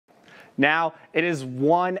Now, it is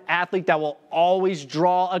one athlete that will always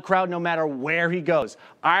draw a crowd no matter where he goes.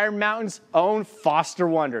 Iron Mountain's own Foster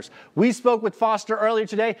Wonders. We spoke with Foster earlier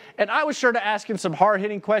today, and I was sure to ask him some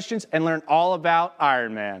hard-hitting questions and learn all about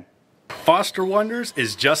Ironman. Foster Wonders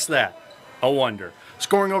is just that, a wonder.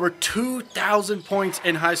 Scoring over 2,000 points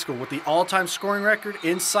in high school with the all-time scoring record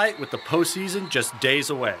in sight with the postseason just days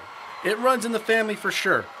away. It runs in the family for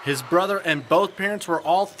sure. His brother and both parents were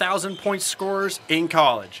all 1,000-point scorers in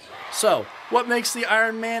college. So, what makes the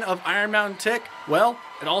Ironman of Iron Mountain tick? Well,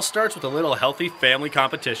 it all starts with a little healthy family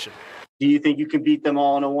competition. Do you think you can beat them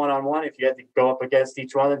all in a one-on-one? If you had to go up against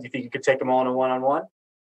each one of them, do you think you could take them all in a one-on-one?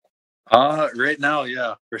 Right now,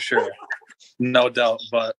 yeah, for sure. No doubt.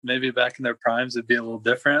 But maybe back in their primes, it'd be a little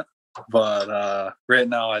different. But right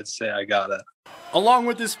now, I'd say I got it. Along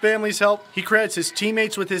with his family's help, he credits his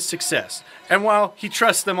teammates with his success. And while he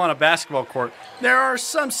trusts them on a basketball court, there are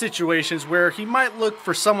some situations where he might look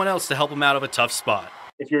for someone else to help him out of a tough spot.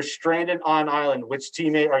 If you're stranded on an island, which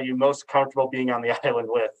teammate are you most comfortable being on the island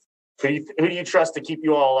with? Who do you trust to keep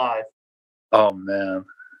you all alive? Oh, man.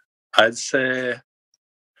 I'd say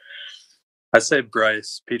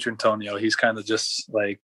Bryce Pietrantonio. He's kind of just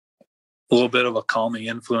like a little bit of a calming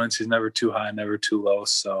influence. He's never too high, never too low.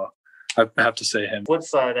 So I have to say him. Flip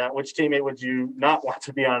side of that, which teammate would you not want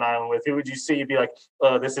to be on an island with? Who would you see? You'd be like,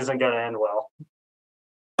 oh, this isn't going to end well.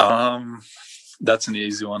 That's an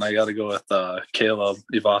easy one. I got to go with Caleb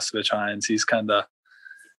Ivasovic-Hines. He's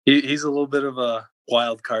he's a little bit of a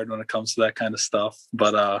wild card when it comes to that kind of stuff.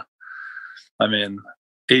 But I mean,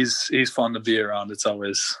 he's fun to be around. It's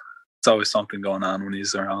always something going on when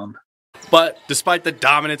he's around. But despite the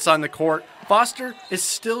dominance on the court, Foster is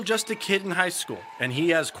still just a kid in high school, and he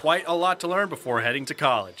has quite a lot to learn before heading to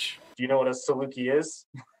college. Do you know what a Saluki is?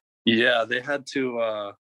 Yeah, they had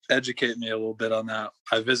to educate me a little bit on that.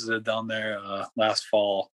 I visited down there last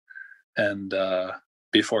fall and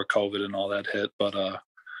before COVID and all that hit. But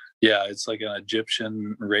yeah, it's like an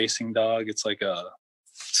Egyptian racing dog. It's like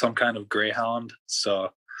some kind of greyhound.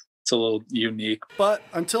 So it's a little unique. But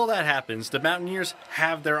until that happens, the Mountaineers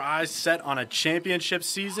have their eyes set on a championship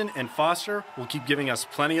season, and Foster will keep giving us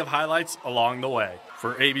plenty of highlights along the way.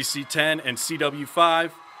 For ABC 10 and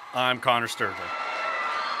CW5, I'm Connor Sturgill.